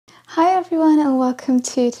Hi everyone and welcome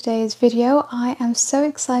to today's video. I am so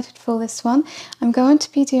excited for this one. I'm going to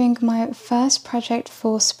be doing my first project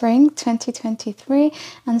for spring 2023,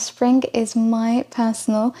 and spring is my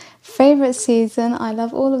personal favorite season. I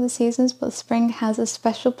love all of the seasons, but spring has a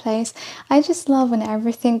special place. I just love when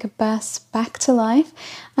everything bursts back to life.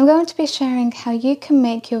 I'm going to be sharing how you can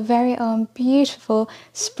make your very own beautiful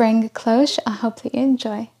spring cloche. I hope that you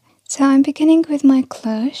enjoy. So I'm beginning with my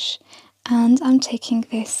cloche. And I'm taking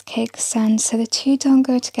this cake stand, so the two don't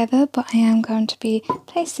go together, but I am going to be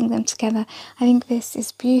placing them together. I think this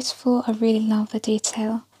is beautiful. I really love the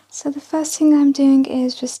detail. So the first thing I'm doing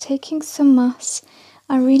is just taking some moss.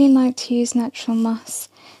 I really like to use natural moss,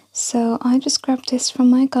 so I just grabbed this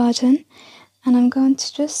from my garden and I'm going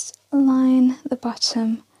to just line the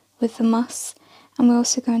bottom with the moss, and we're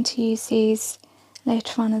also going to use these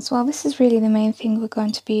later on as well. This is really the main thing we're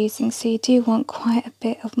going to be using, so you do want quite a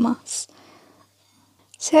bit of moss.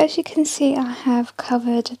 So as you can see, I have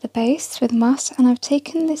covered the base with moss, and I've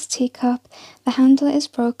taken this teacup. The handle is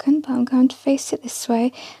broken, but I'm going to face it this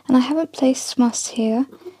way, and I haven't placed moss here.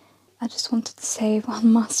 I just wanted to save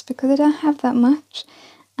on moss because I don't have that much,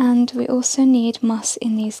 and we also need moss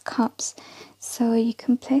in these cups. So you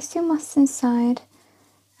can place your moss inside,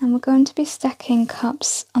 and we're going to be stacking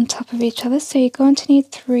cups on top of each other, so you're going to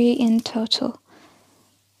need 3 in total.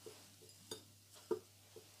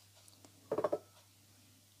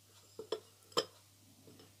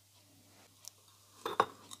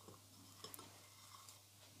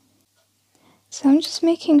 So I'm just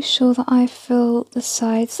making sure that I fill the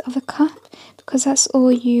sides of the cup, because that's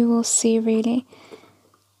all you will see really.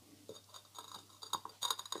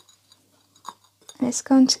 And it's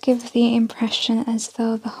going to give the impression as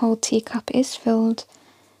though the whole teacup is filled.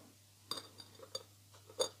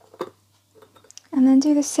 And then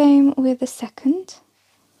do the same with the second.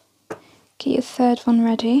 Get your third one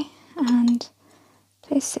ready and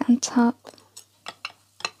place it on top.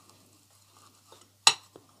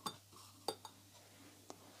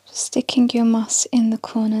 Just sticking your moss in the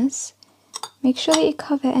corners. Make sure that you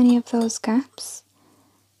cover any of those gaps.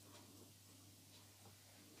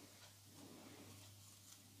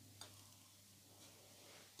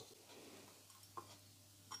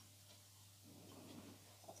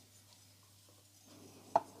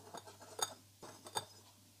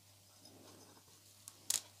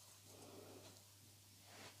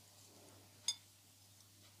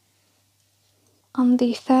 On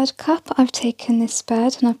the third cup, I've taken this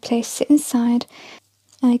bird and I've placed it inside.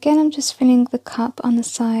 And again, I'm just filling the cup on the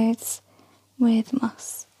sides with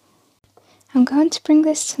moss. I'm going to bring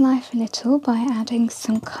this to life a little by adding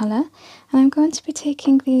some colour, and I'm going to be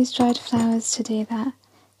taking these dried flowers to do that.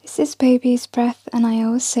 This is baby's breath, and I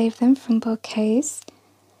always save them from bouquets.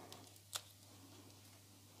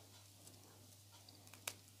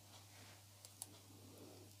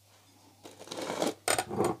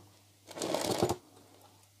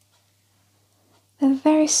 They're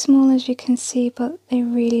very small, as you can see, but they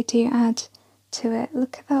really do add to it.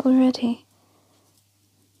 Look at that already.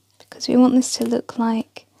 Because we want this to look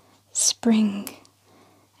like spring.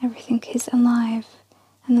 Everything is alive.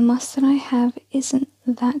 And the moss that I have isn't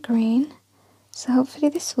that green, so hopefully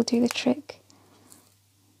this will do the trick.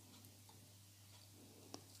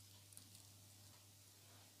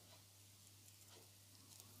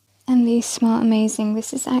 And these smell amazing.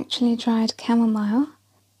 This is actually dried chamomile.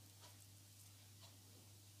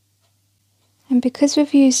 And because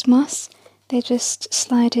we've used moss, they just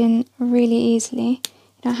slide in really easily.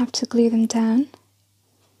 You don't have to glue them down.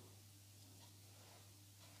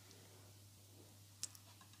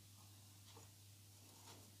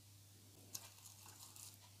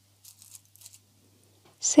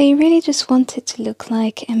 So you really just want it to look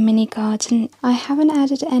like a mini garden. I haven't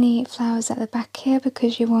added any flowers at the back here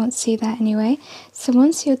because you won't see that anyway. So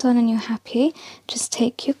once you're done and you're happy, just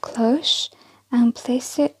take your cloche and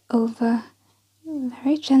place it over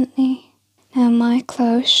very gently. Now my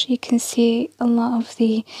cloche, you can see a lot of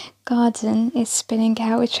the garden is spilling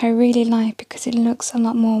out, which I really like because it looks a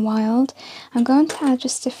lot more wild. I'm going to add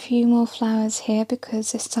just a few more flowers here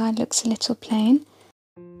because this side looks a little plain.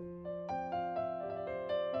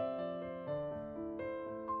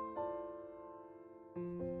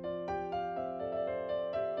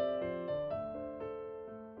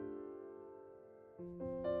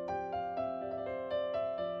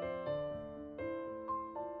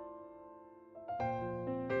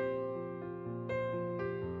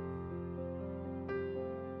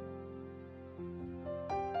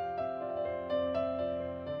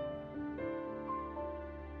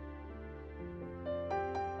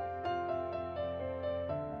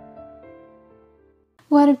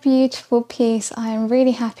 What a beautiful piece. I am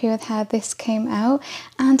really happy with how this came out,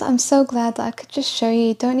 and I'm so glad that I could just show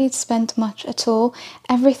you don't need to spend much at all.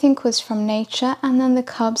 Everything was from nature, and then the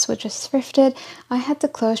cups were just thrifted. I had the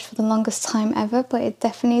cloche for the longest time ever, but it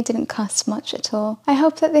definitely didn't cost much at all. I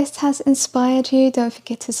hope that this has inspired you. Don't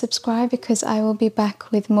forget to subscribe because I will be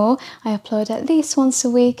back with more. I upload at least once a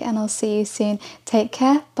week, and I'll see you soon. Take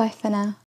care. Bye for now.